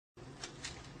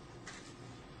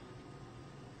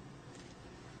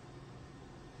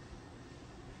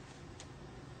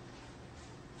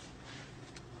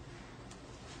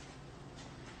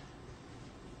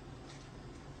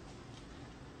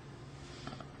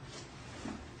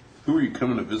Who were you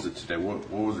coming to visit today? What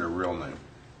was their real name?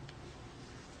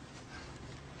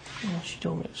 Well, she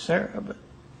told me it was Sarah, but...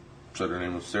 Said her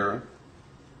name was Sarah?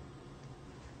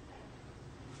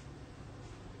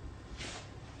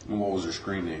 And what was her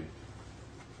screen name?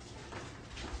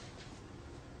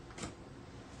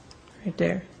 Right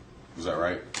there. Is that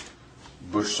right?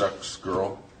 Bush Sucks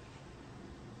Girl?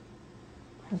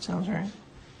 That sounds right.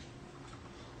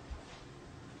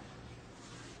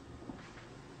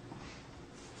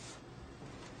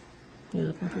 You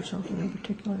looking for something in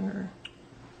particular, or?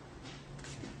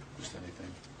 Just anything.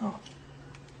 Oh.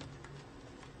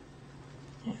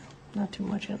 Yeah, not too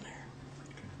much in there.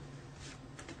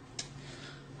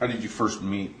 How did you first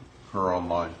meet her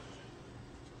online?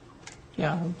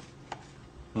 Yahoo.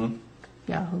 Hmm?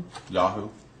 Yahoo. Yahoo?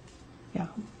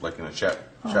 Yahoo. Like in a chat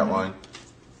yeah. line?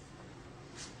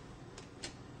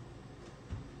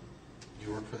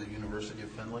 You work for the University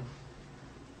of Finland?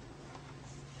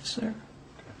 Yes, sir.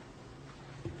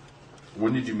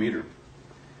 When did you meet her?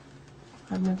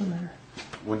 I've never met her.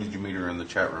 When did you meet her in the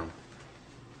chat room?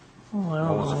 Oh, I don't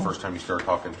know. When was the first time you started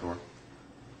talking to her?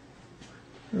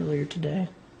 Earlier today.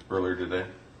 Earlier today?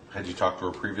 Had you talked to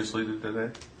her previously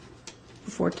today?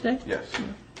 Before today? Yes.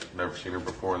 Never seen her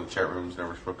before in the chat rooms,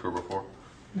 never spoke to her before?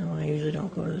 No, I usually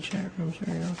don't go to the chat rooms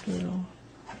very often at all.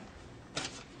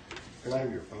 Can I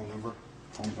have your phone number,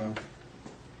 home phone?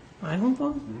 My home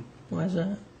phone? Why is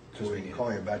that? So we can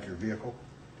call you about your vehicle?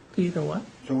 You can what?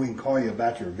 So we can call you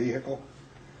about your vehicle?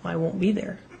 I won't be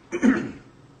there.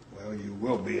 Well, you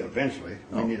will be eventually.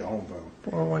 We need a home phone.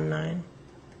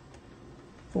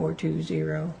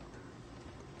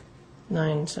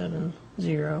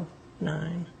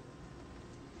 419-420-9709.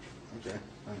 Okay,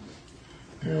 thank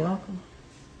you. You're welcome.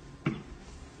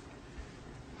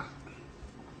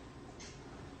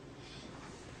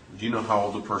 Do you know how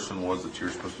old the person was that you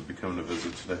were supposed to be coming to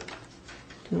visit today?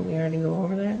 Didn't we already go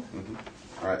over that?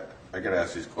 All right, I gotta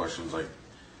ask these questions like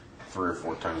 3 or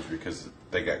 4 times because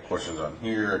they got questions on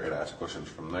here. I gotta ask questions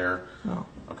from there. Oh.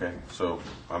 Okay, so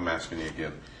I'm asking you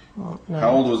again. Well, no.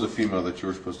 How old was the female that you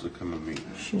were supposed to come and meet?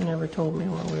 She never told me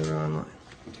while we were online.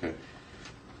 Okay.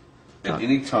 At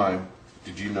any time,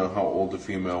 did you know how old the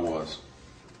female was?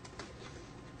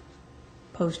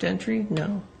 Post-entry?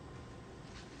 No.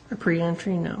 Or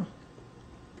pre-entry? No.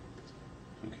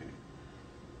 Okay.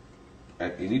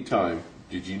 At any time,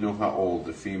 did you know how old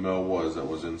the female was that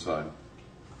was inside?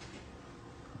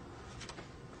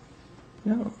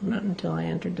 No, not until I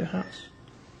entered the house.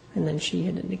 And then she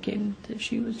had indicated that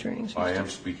she was turning 16. I am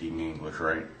speaking English,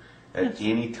 right? At Yes.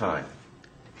 any time.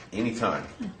 Any time.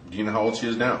 Do you know how old she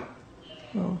is now?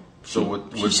 Well, So she,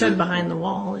 what she was said it- behind the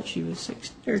wall that she was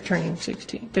 16, or turning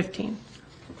 16, 15.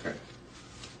 Okay.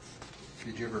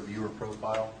 Did you ever view her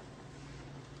profile?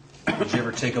 Did you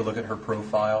ever take a look at her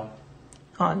profile?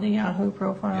 On the Yahoo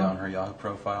profile? Yeah, on her Yahoo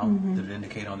profile? Did it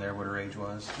indicate on there what her age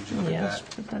was? Did you look Yes, at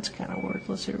that? but that's kind of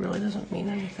worthless. It really doesn't mean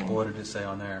anything. What did it say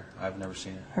on there? I've never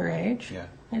seen it. Her age? Yeah.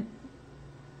 It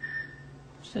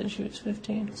said she was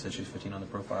 15. It said she was 15 on the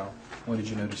profile. When did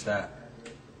you notice that?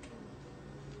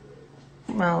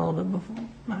 Well, a little bit before.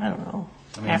 I don't know.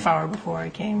 I mean- Half hour before I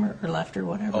came or left or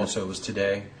whatever. Oh, so it was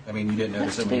today? I mean, you didn't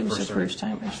notice it Today when you was the first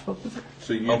started? first time I spoke with her.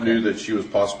 So you Okay. knew that she was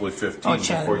possibly 15 Oh,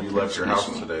 chatted before with you her, left your excuse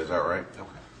house me. today, is that right?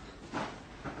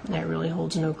 That really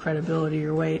holds no credibility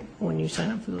or weight when you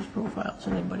sign up for those profiles.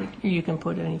 Anybody, you can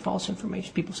put any false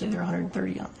information. People say they're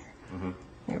 130 on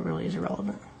there. It really is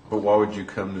irrelevant. But why would you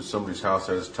come to somebody's house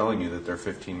that is telling you that they're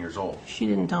 15 years old? She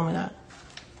didn't tell me that.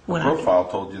 The When profile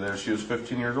told you that she was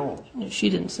 15 years old. she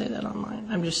didn't say that online.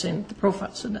 I'm just saying that the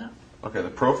profile said that. Okay, the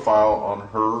profile on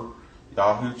her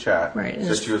Yahoo chat Right.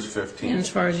 said she was And 15. as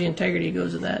far as the integrity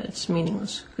goes of that, it's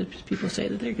meaningless because people say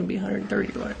that they can be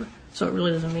 130 or whatever. So it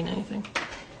really doesn't mean anything.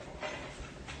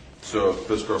 So if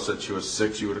this girl said she was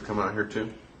 6, you would have come out here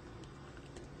too?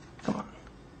 Come on.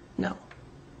 No.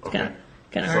 Okay.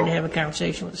 Kind of So- hard to have a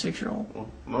conversation with a 6-year-old. Well,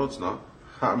 no, it's not.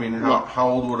 I mean, Well, how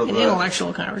old would have An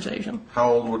intellectual conversation.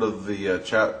 how old would have the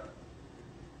chat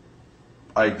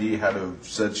ID had to have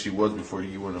said she was before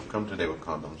you wouldn't have come today with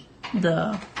condoms?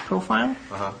 The profile?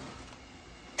 Uh-huh.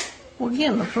 Well,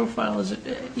 again, the profile is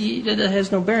it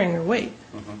has no bearing or weight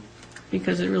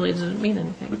because it really doesn't mean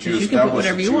anything. But you Because you can put established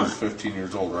whatever that you she want. was 15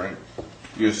 years old, right?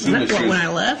 You assumed that she When was... I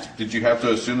left, Did you have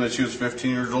to assume that she was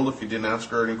 15 years old if you didn't ask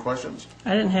her any questions?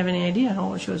 I didn't have any idea how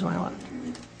old she was when I left.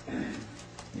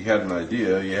 You had an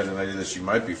idea. You had an idea that she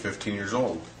might be 15 years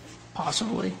old.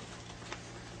 Possibly.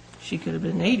 She could have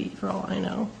been 80 for all I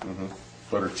know.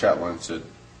 But her chat line said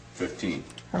 15.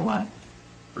 Or what?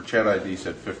 Her chat ID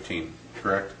said 15,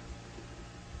 correct?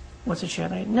 What's a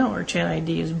chat ID? No, her chat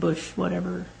ID is Bush,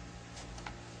 whatever.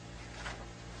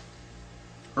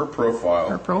 Her profile,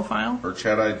 Her profile? her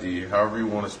chat ID, however you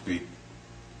want to speak,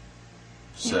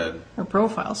 said Her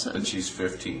profile that says. she's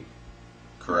 15.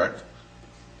 Correct?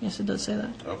 Yes, it does say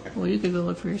that. Okay. Well, you could go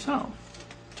look for yourself.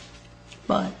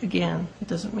 But again, it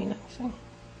doesn't mean anything.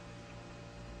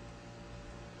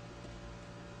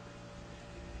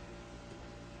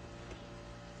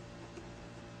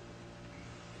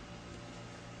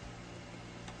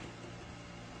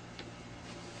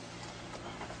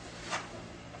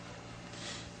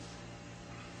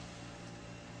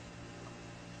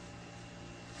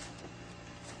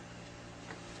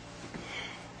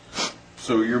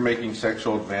 So you're making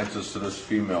sexual advances to this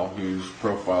female whose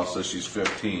profile says she's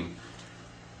 15.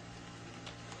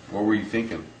 What were you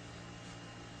thinking?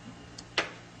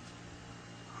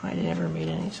 I never made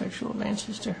any sexual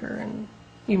advances to her. And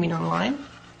you mean online?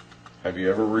 Have you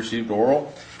ever received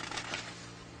oral?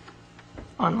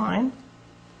 Online?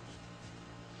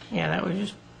 Yeah, that was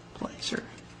just play, sir.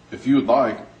 If you would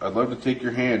like, I'd love to take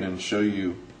your hand and show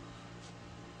you.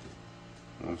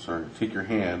 I'm sorry, take your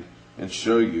hand and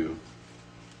show you.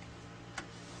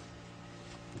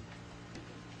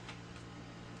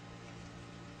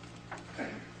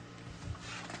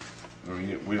 I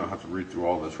mean, we don't have to read through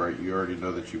all this, right? You already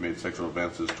know that you made sexual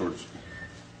advances towards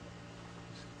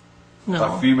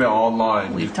No. a female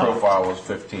online We whose talked. profile was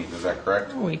 15. Is that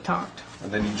correct? We talked.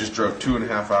 And then you just drove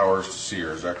 2.5 hours to see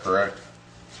her. Is that correct?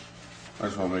 I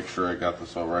just want to make sure I got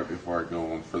this all right before I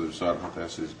go on further, so I don't have to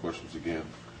ask these questions again.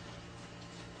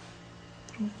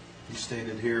 You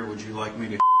stated here, would you like me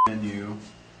to in you?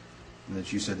 And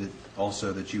that you said that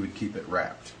also that you would keep it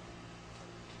wrapped.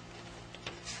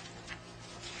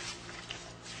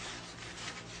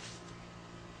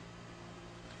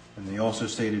 And they also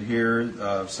stated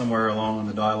here, somewhere along in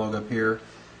the dialogue up here,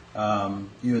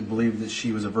 you had believed that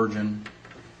she was a virgin,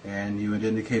 and you had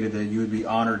indicated that you would be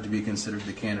honored to be considered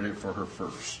the candidate for her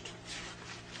first.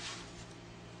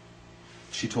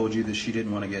 She told you that she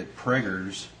didn't want to get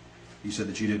preggers. You said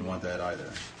that you didn't want that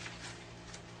either.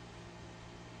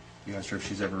 You asked her if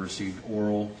she's ever received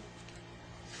oral.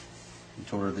 You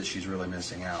told her that she's really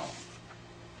missing out.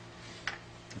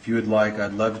 If you would like,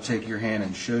 I'd love to take your hand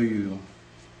and show you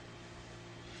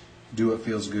do what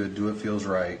feels good, do what feels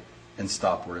right, and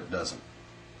stop where it doesn't.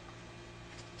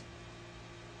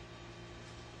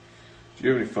 Do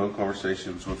you have any phone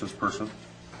conversations with this person?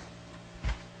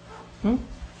 Hmm?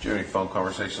 Do you have any phone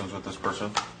conversations with this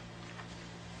person?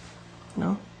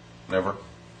 No? Never?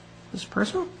 This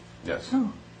person? Yes.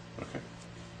 No. Okay.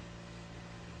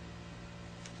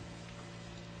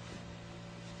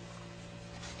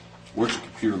 Where's the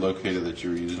computer located that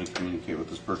you're using to communicate with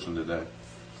this person today?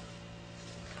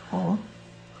 Oh,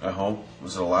 At home?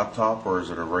 Is it a laptop or is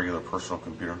it a regular personal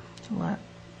computer? it's a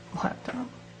laptop.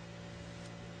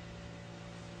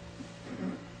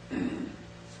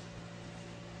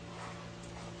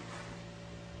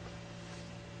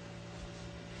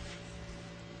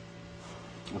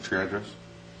 What's your address?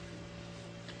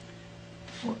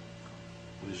 Four-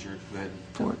 What is your, go ahead.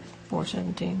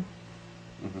 417.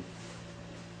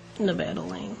 Nevada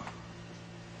Lane.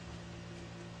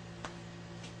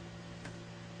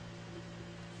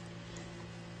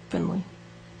 Finley,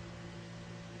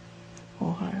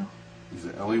 Ohio. Is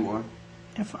it L-E-Y?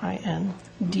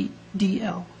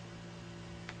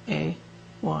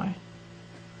 FINDLAY.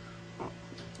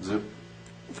 Zip?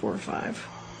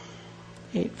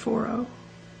 45840.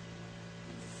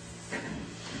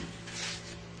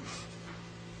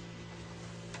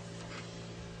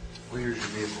 What year is your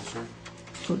vehicle, sir?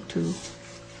 Put 2,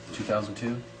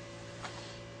 2002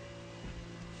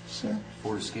 sir.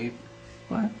 Ford Escape.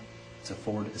 What? It's a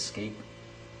Ford Escape.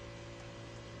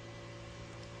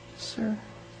 Sir.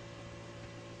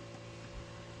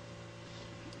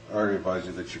 I already advised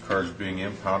you that your car is being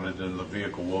impounded and the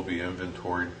vehicle will be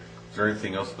inventoried. Is there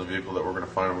anything else in the vehicle that we're going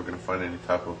to find? Are we going to find any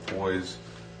type of toys,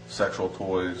 sexual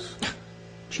toys,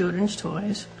 Children's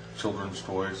toys. children's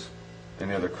toys,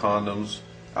 any other condoms,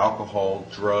 alcohol,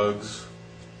 drugs?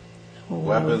 Well,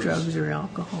 Weapons. no drugs or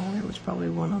alcohol. There was probably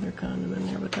one other condom in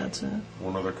there, but that's it.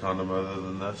 One other condom other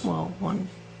than this? Well,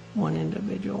 one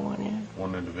individual one, yeah.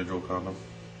 One individual condom?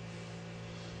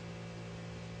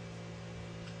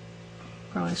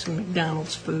 Probably some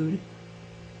McDonald's food.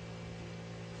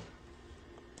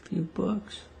 A few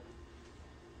books.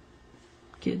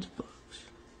 Kids' books.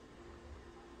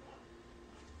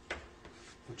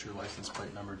 What's your license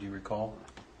plate number? Do you recall?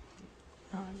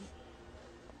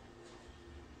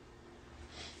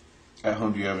 At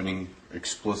home, do you have any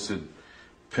explicit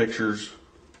pictures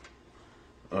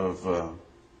of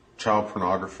child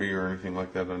pornography or anything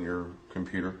like that on your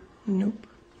computer? Nope.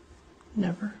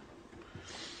 Never.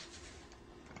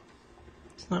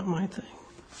 not my thing.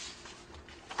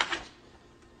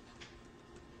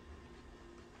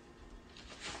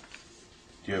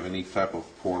 Do you have any type of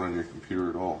porn on your computer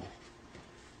at all?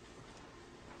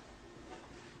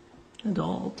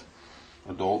 Adult.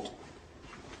 Adult?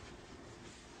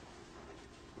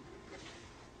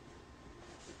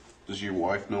 Does your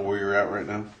wife know where you're at right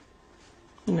now?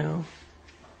 No.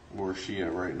 Where is she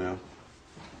at right now?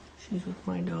 She's with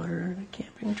my daughter at a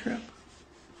camping trip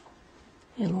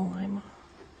in Lima.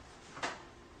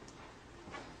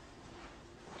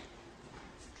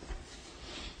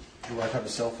 Does your wife have a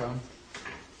cell phone?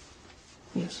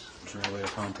 Yes. Is there a way to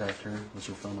contact her? What's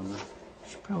your phone number?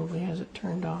 She probably has it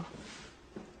turned off.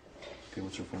 Okay,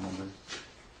 what's your phone number?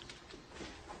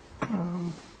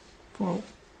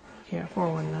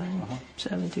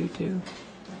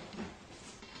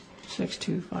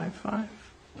 419-722-6255.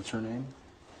 What's her name?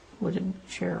 Would it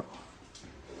Cheryl?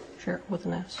 Cheryl with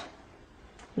an S.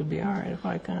 Would it be all right if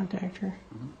I contact her?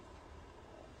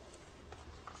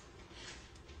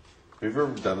 Have you ever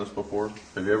done this before?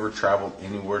 Have you ever traveled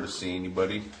anywhere to see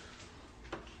anybody?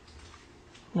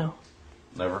 No.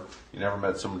 Never? You never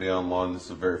met somebody online? This is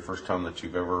the very first time that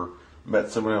you've ever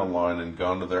met somebody online and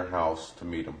gone to their house to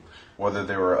meet them, whether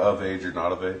they were of age or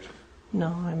not of age? No,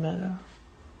 I met a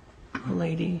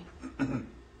lady,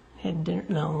 had dinner,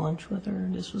 no, lunch with her.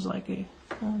 This was like that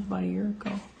was about a year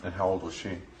ago. And how old was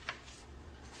she?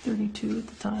 32 at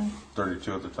the time.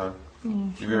 32 at the time?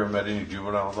 Mm, Have you ever met any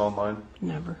juveniles online?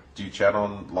 Never. Do you chat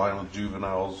online with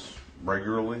juveniles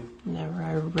regularly? Never.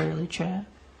 I rarely chat.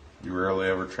 You rarely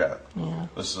ever chat. Yeah.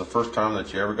 This is the first time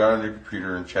that you ever got on your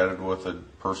computer and chatted with a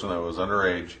person that was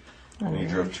underage, and you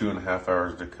drove 2.5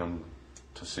 hours to come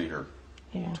to see her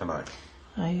Yeah. tonight.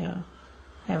 I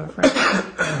have a friend.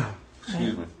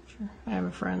 Excuse me. Sure. I have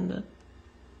a friend that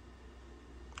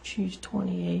she's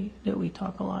 28 that we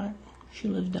talk a lot. She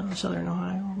lives down in southern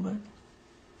Ohio, but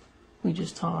we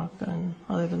just talk, and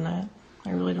other than that, I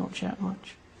really don't chat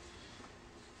much.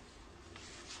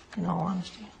 In all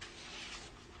honesty.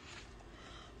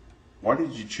 Why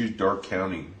did you choose Dark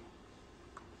County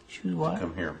Choose to what?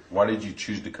 come here? Why did you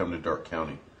choose to come to Dark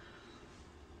County?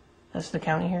 That's the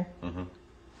county here?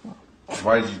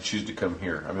 Why did you choose to come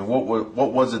here? I mean, what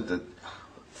was it that,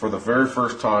 for the very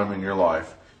first time in your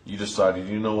life, you decided,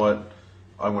 you know what,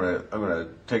 I'm gonna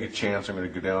take a chance. I'm gonna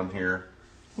go down here.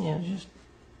 Yeah, just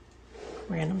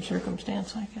random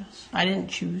circumstance, I guess. I didn't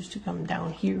choose to come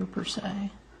down here per se.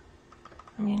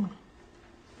 I mean,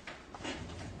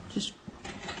 just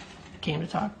came to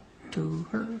talk to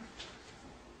her,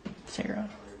 Sarah,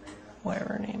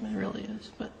 whatever her name really is,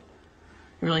 but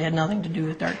it really had nothing to do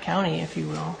with Dark County, if you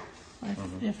will.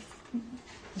 If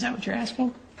is that what you're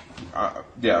asking?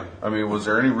 Yeah. I mean, was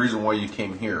there any reason why you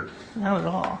came here? Not at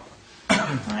all.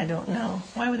 I don't know.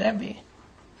 Why would that be?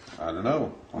 I don't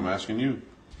know. I'm asking you.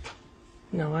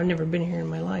 No, I've never been here in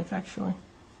my life, actually.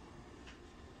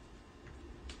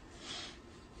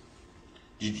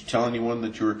 Did you tell anyone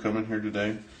that you were coming here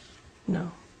today?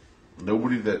 No.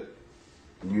 Nobody that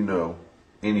you know,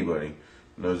 anybody,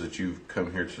 knows that you've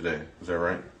come here today. Is that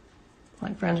right?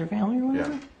 Like friends or family or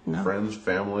whatever? Yeah. No. Friends,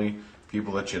 family,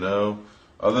 people that you know,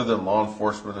 other than law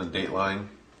enforcement and Dateline,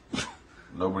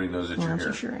 nobody knows that No, you're I'm here.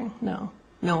 so sure. No.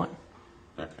 No one.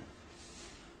 Okay.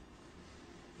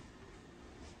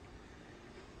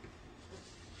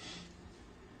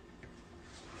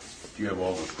 Do you have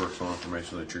all the personal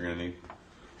information that you're going to need?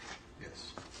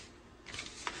 Yes.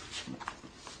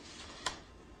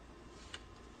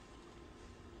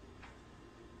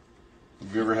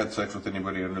 Have you ever had sex with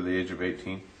anybody under the age of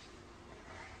 18?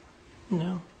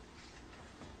 No.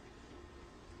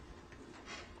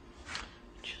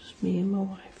 Just me and my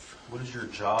wife. What is your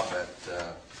job at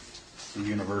the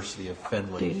University of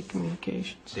Findlay? Data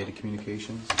communications. Data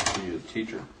communications? Are you a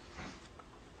teacher?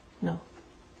 No.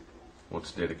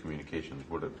 What's data communications?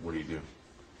 What do you do?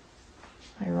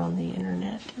 I run the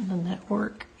internet and the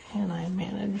network, and I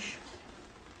manage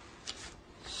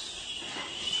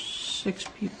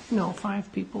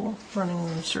 5 people running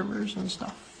the servers and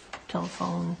stuff.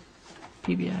 Telephone,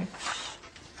 PBX,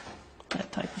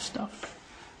 that type of stuff.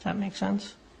 Does that make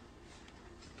sense?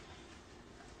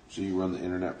 So you run the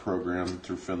internet program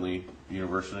through Findlay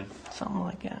University? Something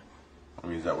like that. I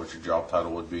mean, is that what your job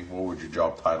title would be? What would your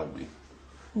job title be?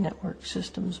 Network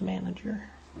systems manager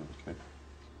Okay.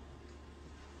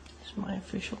 is my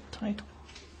official title.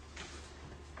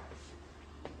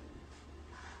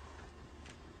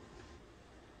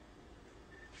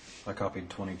 I copied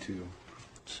 22.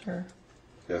 Sir,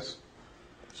 Yes.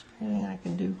 is there anything I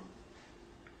can do?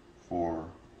 For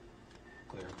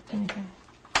Clear. Anything?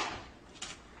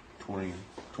 20,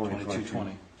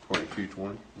 2220.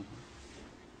 2220.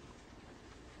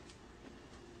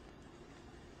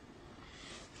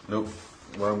 Nope.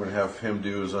 What I'm gonna have him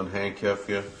do is unhandcuff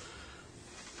you.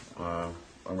 I'm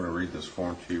gonna read this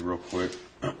form to you real quick.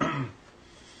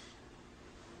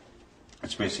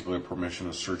 It's basically a permission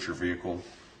to search your vehicle.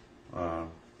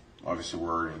 Obviously,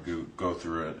 we're going to go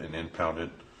through it and impound it,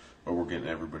 but we're getting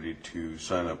everybody to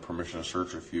sign a permission to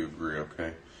search if you agree,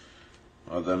 okay?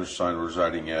 The undersigned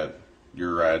residing at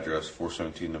your address,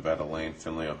 417 Nevada Lane,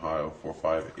 Findlay, Ohio,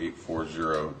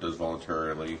 45840, does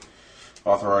voluntarily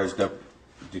authorize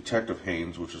Detective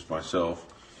Haynes, which is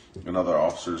myself, and other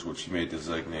officers which he may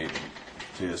designate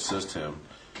to assist him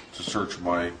to search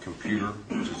my computer,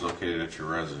 which is located at your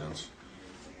residence,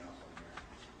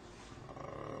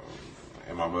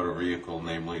 and my motor vehicle,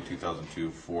 namely 2002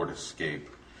 Ford Escape,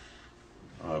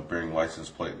 bearing license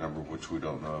plate number, which we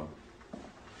don't know,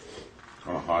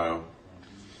 Ohio,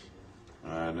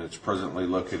 and it's presently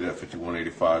located at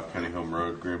 5185 County Home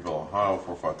Road, Greenville, Ohio,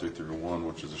 45331,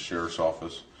 which is the sheriff's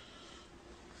office.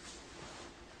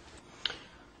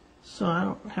 So I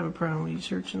don't have a problem with you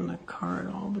searching the car at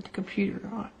all, but the computer,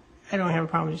 I don't have a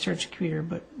problem with you searching the computer,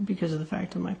 but because of the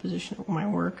fact of my position at my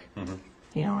work,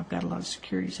 you know, I've got a lot of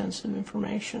security sensitive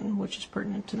information, which is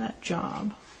pertinent to that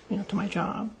job, you know, to my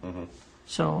job.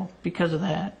 So because of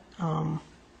that,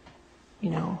 you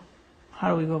know,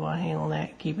 how do we go about handling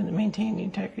that, maintaining the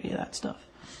integrity of that stuff?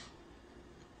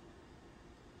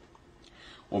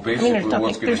 Well, basically,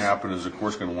 what's going to happen is the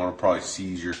court's going to want to probably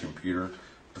seize your computer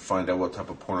to find out what type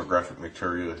of pornographic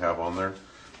material you have on there,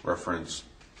 reference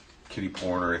kitty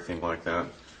porn or anything like that.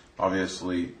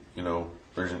 Obviously, you know,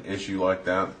 there's an issue like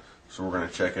that, so we're going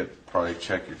to check it, probably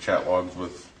check your chat logs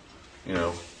with, you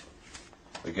know,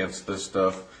 against this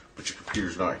stuff, but your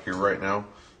computer's not here right now,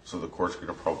 so the court's going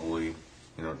to probably,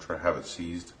 you know, try to have it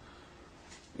seized,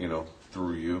 you know,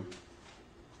 through you.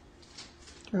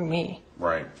 Through me?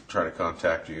 Right. Try to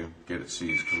contact you, get it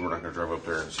seized, because we're not going to drive up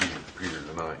there and seize your computer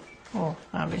tonight. Oh,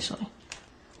 obviously.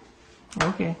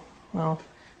 Okay, well,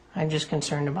 I'm just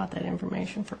concerned about that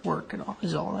information for work at all,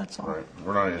 that's all. Right.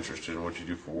 We're not interested in what you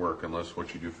do for work unless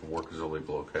what you do for work is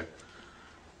illegal, okay?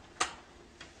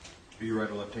 Are you right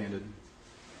or left-handed?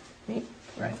 Me?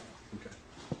 Right. Okay.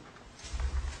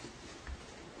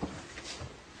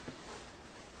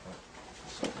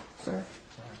 Sir?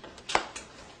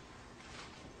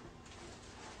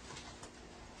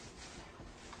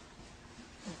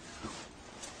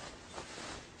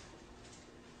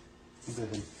 Go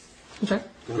ahead. I'm sorry?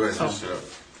 Go ahead and just,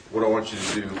 what I want you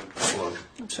to do, hold on.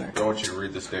 I'm sorry. I want you to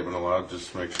read the statement aloud,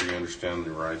 just to make sure you understand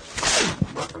the rights.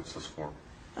 Reference this form.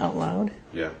 Out loud?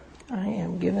 Yeah. I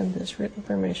am given this written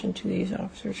permission to these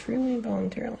officers freely and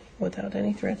voluntarily, without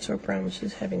any threats or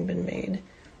promises having been made,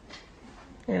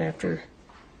 and after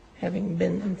having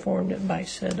been informed by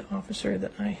said officer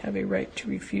that I have a right to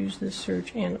refuse this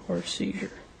search and or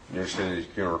seizure. You understand that you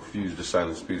can refuse to sign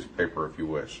this piece of paper if you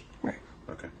wish. Right.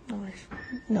 Okay. No, there's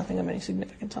nothing of any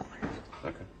significance on there.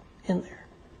 Okay. In there.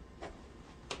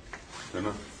 Good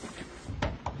enough.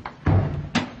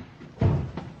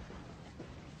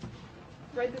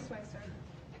 Right this way, sir.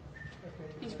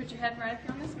 You just put your head right up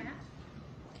here on this mat.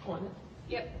 On it.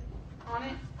 Yep. On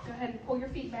it. Go ahead and pull your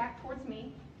feet back towards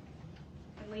me.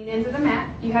 And lean into the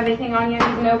mat. Do you have anything on you I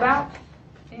need to know about?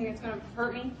 Anything that's going to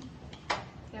hurt me? Do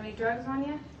you have any drugs on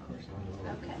you? Of course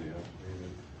not. Okay.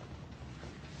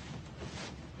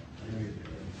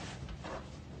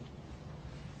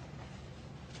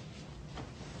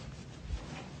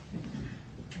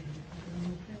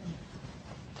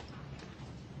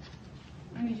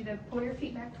 I need you to pull your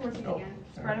feet back towards me again.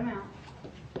 Spread them out.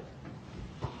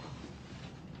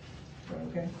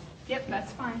 Okay. Yep,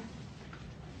 that's fine.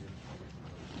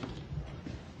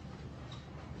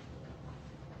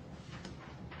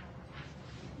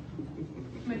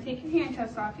 I'm going to take your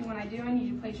handcuffs off you. When I do, I need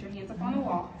you to place your hands up on the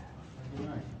wall.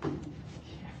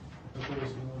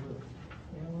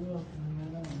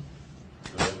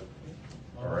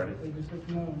 All righty.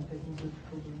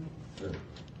 Good.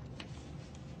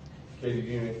 Katie, do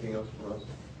you need anything else from us?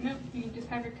 Nope, you just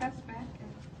have your cuffs back.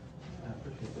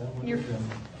 And you're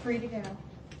free to go.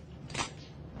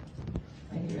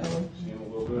 Thank you. See you in a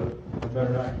little bit. Better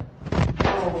not.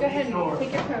 Go ahead and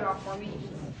take your coat off for me.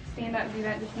 Stand up and do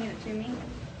that. Just hand it to me.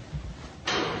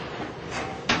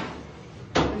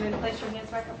 And then place your hands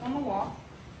back up on the wall.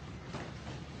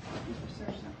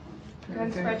 Go ahead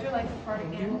and spread your legs apart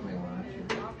again.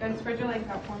 Go ahead and spread your legs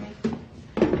out for me.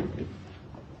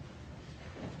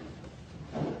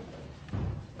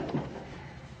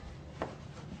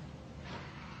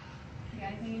 You got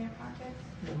anything in your pockets?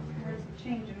 Where's the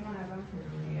change in one of them?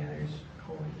 Yeah, there's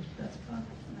coins. That's fun.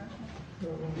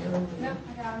 Nope,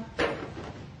 I got them.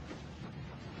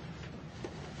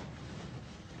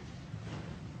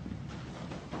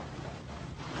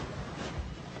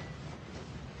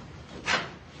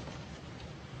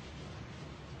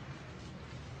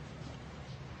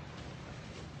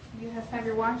 You have to have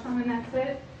your watch on when that's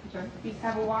it? Sorry? You just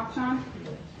have a watch on?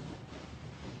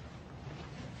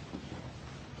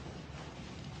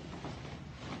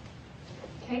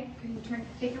 Okay, can you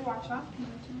take your watch off? Can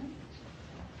you reach in?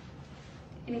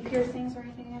 Any piercings or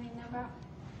anything I need to know about?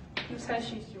 What size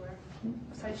shoes do you wear?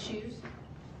 What size shoes?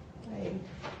 8.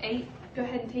 8. Go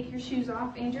ahead and take your shoes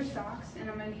off and your socks, and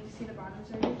I'm going to need to see the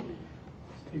bottoms of your feet.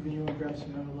 Stephen, you want to grab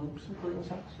some envelopes and put in this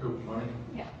house? Good morning.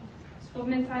 Yeah. Fold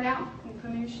them inside out and put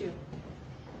them in your shoe.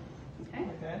 Okay?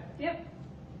 Like that? Yep.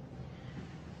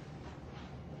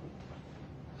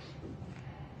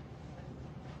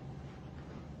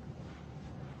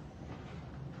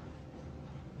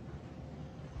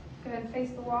 Go ahead and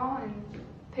face the wall and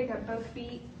pick up both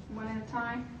feet one at a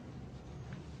time.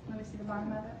 Let me see the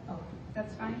bottom of it. Oh.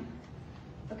 That's fine.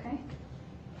 Okay.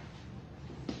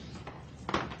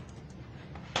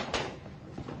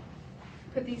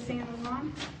 Put these sandals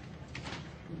on.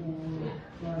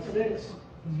 6,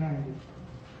 90. I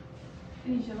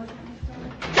need you to look at me,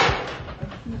 sorry. I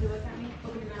need you to look at me.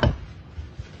 Open your mouth.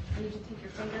 I need you to take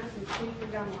your fingers and squeeze your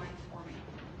gum lines for me.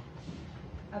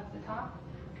 Up the top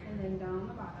and then down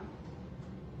the bottom.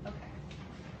 Okay.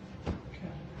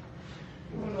 Okay.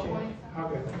 You want to go one side?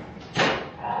 Okay.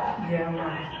 Yeah, I'm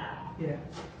right. Yeah.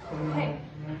 Okay.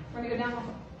 We're going to go down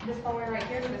this hallway right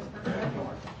here to this first red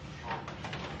door.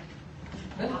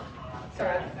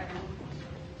 Sorry, that's a second.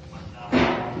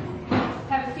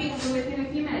 Have a seat. We'll be with you in a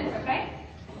few minutes, okay?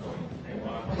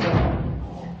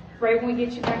 Right when we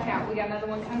get you back out, we got another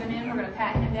one coming in. We're going to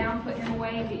pat him down, put him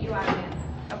away, and get you out again.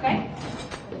 Okay?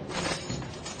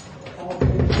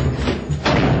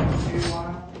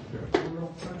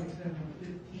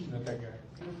 Not that guy.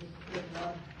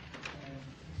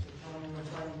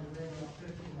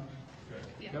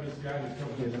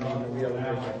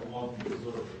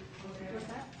 What's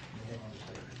that?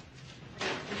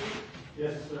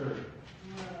 Yes, sir.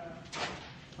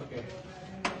 Okay.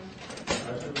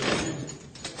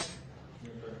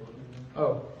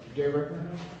 Oh, Jay Reffner?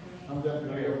 I'm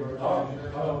Deputy Rio.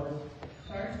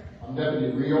 Sorry? I'm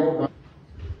Deputy Rio.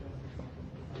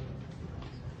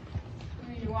 I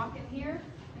need you to walk in here.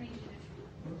 I need you to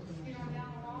get on down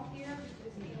the wall here.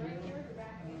 Just be right here, your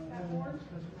back against that board.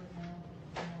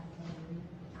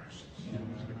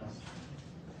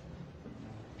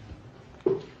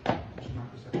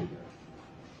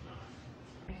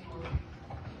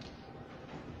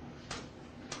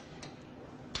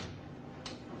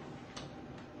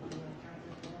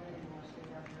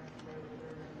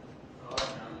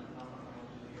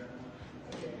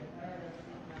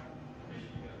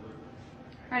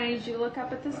 All right, I need you to look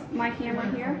up at my camera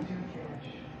here.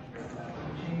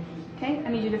 Okay, I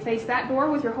need you to face that door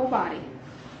with your whole body.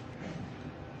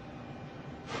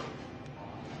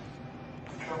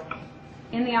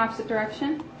 In the opposite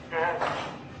direction. You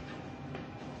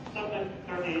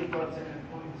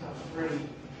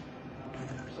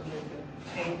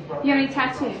have any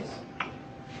tattoos?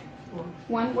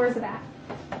 One, where's it at?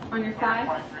 On your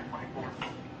thigh?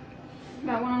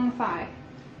 Got one on the thigh.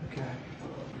 Okay.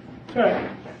 Good.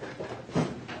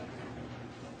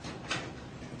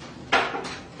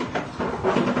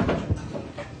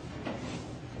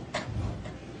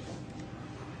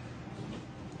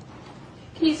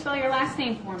 Can you spell your last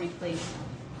name for me, please?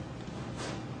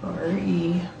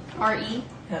 R-E-F-F-N-E-R.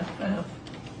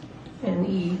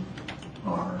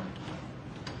 R-E?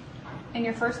 And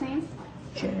your first name?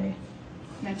 J.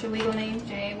 That's your legal name,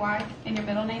 J-A-Y. And your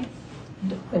middle name?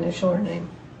 Initial or name?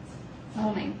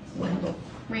 Whole name? Wendell.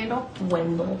 Randall?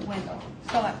 Wendell. Wendell.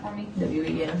 Spell that for me.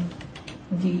 W-E-N-D-E-L-L.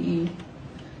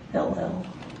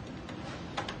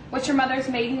 What's your mother's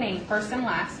maiden name, first and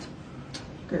last?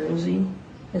 Guernsey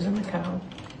is in the cow.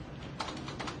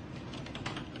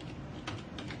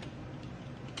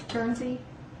 Guernsey.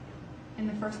 And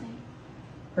the first name?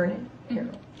 Her name?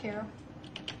 Carol. Carol.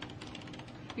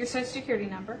 Your social security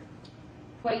number?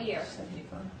 What year?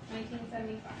 75.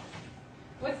 1975.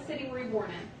 What city were you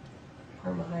born in?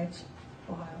 Parma Heights,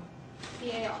 Ohio.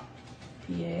 P-A-R.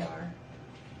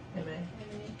 P-A-R-M-A.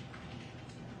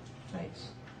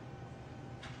 Heights.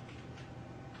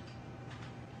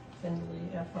 Findlay,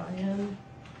 F-I-N-D-L-A-Y.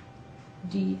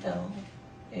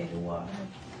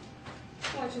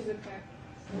 What's your zip code?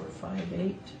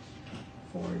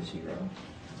 45840.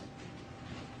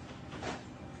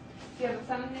 Do you have a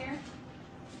thumb in there?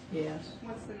 Yes.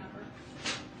 What's the number?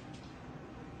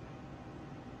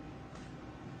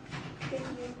 Thank you.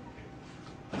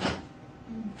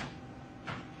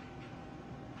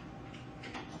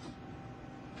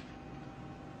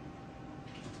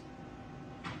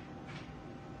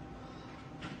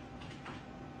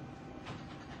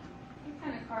 What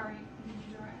kind of car did you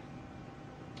drive?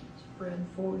 Fred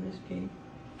Ford Escape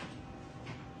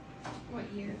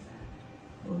What year is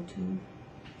that? 02.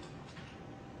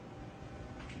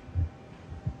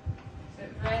 Is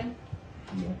it red?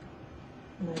 Yeah.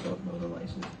 And I don't know the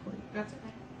license plate. That's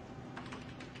okay.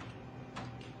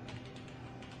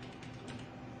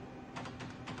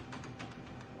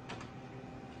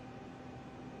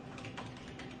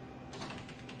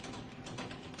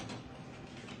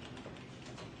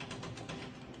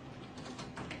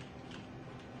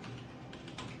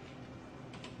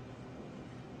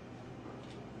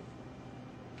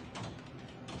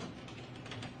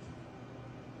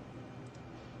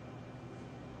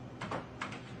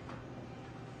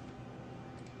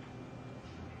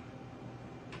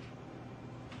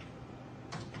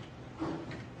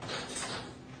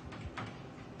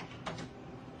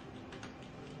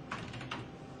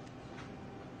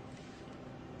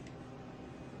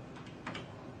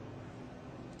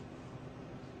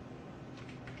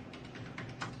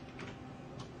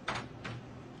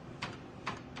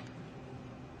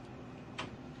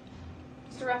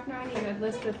 Mr. Reffner, I need a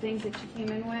list of things that you came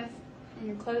in with. In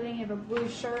your clothing, you have a blue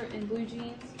shirt and blue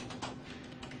jeans.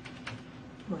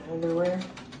 My underwear,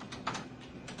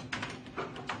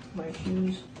 my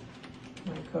shoes,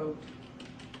 my coat.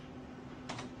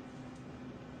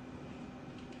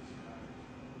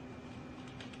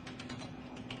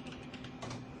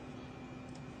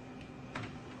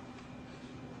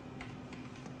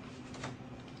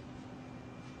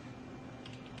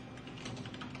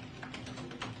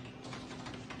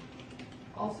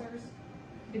 Ulcers,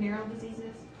 venereal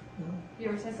diseases. No, Have you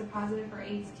ever tested positive for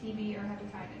AIDS, TB, or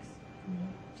hepatitis? no,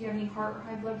 Do you have any heart or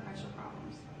high blood pressure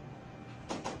problems?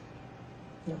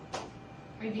 no,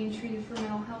 Are you being treated for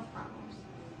mental health problems?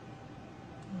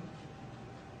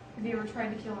 Have you ever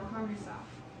tried to kill or harm yourself?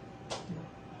 no,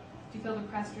 Do you feel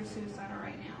depressed or suicidal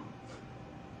right now?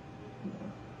 no.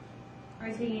 Are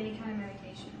you taking any kind of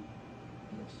medication?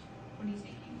 Yes, What are you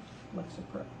taking?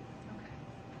 Lexapro. Okay.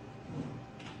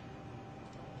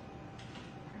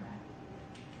 Alright.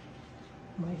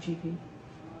 My GP.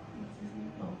 What's his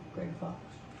name? Oh, Greg Fox.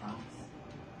 Fox.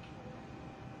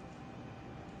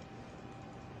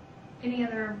 Any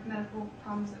other medical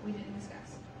problems that we didn't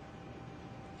discuss?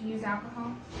 Do you use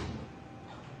alcohol?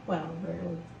 Well,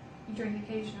 rarely. You drink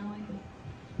occasionally?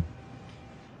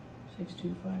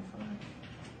 6255.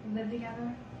 You live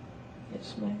together?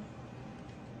 Yes, ma'am.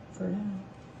 For now.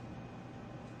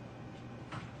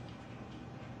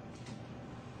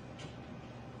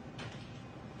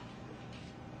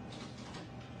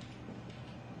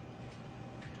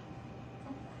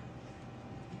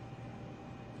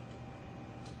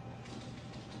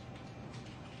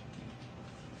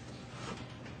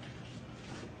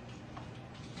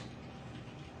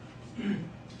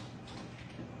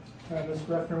 All right, Mr.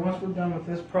 Reffner, once we're done with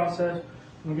this process,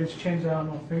 I'm gonna get you changed out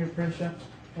and I'll fingerprint you.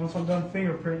 Once I'm done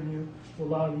fingerprinting you, we'll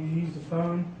allow you to use the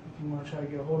phone. If you want to try to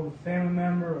get a hold of a family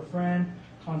member, a friend,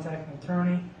 contact an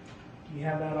attorney, you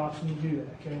have that option to do that,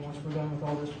 okay, once we're done with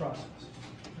all this process.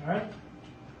 All right?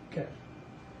 Okay.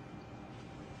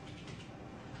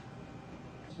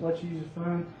 So let you use the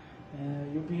phone,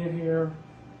 and you'll be in here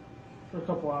for a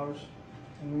couple hours,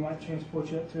 and we might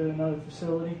transport you up to another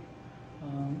facility.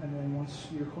 And then once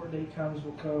your court date comes,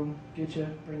 we'll come get you,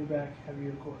 bring you back, have you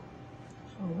in court.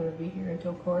 So I'm going to be here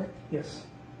until court. Yes.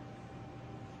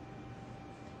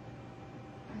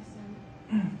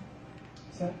 I said,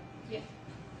 Is that? yeah.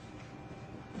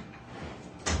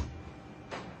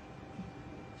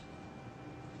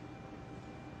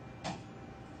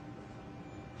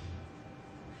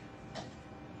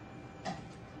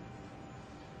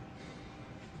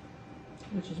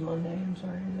 Which is Monday, I'm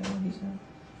sorry, is that what he said?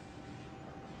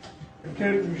 Your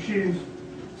coat and your shoes.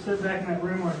 Sit back in that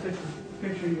room where I took a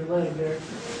picture of your leg there.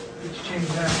 Get you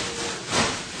changed out.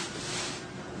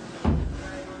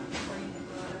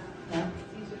 Huh?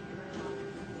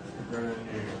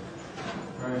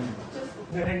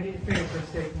 Go ahead and get your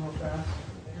fingerprints taken real fast.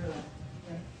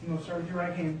 Okay. I'm going to start with your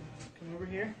right hand. Come over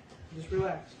here. Just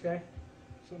relax, okay?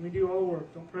 So let me do all the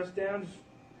work. Don't press down. Just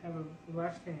have a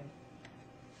relaxed hand.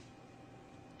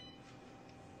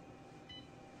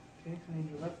 Okay, I need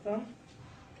your left thumb.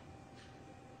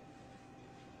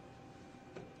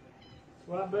 It's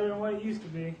a lot better than what it used to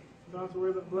be. You don't have to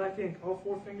worry about black ink. All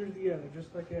four fingers together,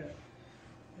 just like that.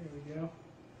 There we go.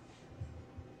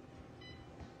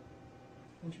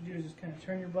 What you do is just kind of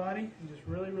turn your body and just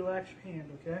really relax your hand,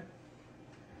 okay?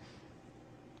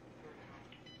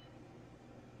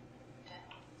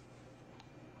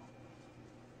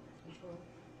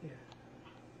 Yeah.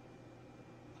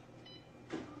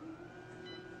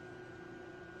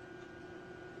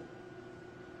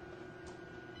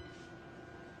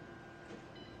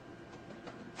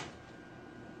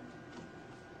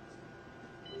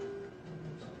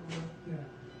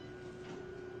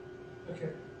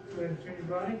 in between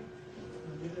your body.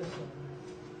 I'll do this one.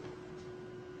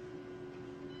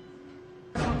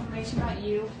 Some information about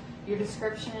you, your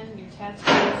description, your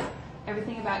tattoos,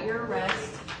 everything about your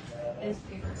arrest, is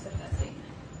paper accept that statement.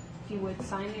 If you would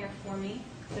sign there for me.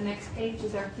 The next page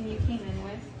is everything you came in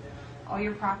with, all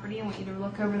your property. I want you to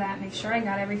look over that, make sure I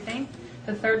got everything.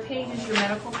 The third page is your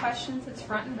medical questions. It's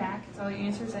front and back. It's all your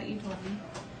answers that you told me.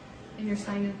 And you're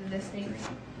signed into this statement.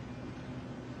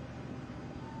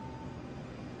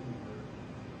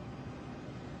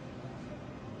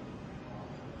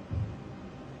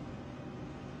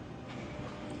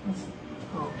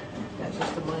 Oh, that's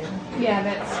just a minor. Yeah,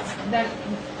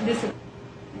 this is, Is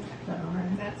that all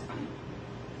right? that's fine.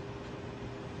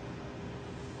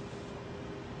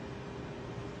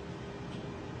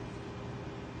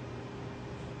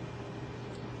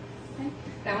 Okay.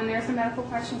 That one there's some medical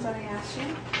questions that I asked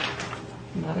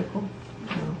you. Medical?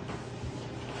 No.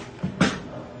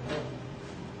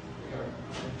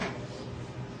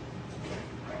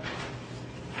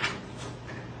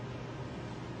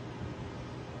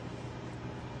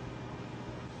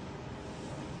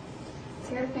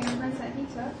 Here are the fingerprints that he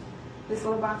took. This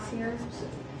little box here,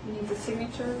 you need the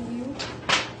signature of you.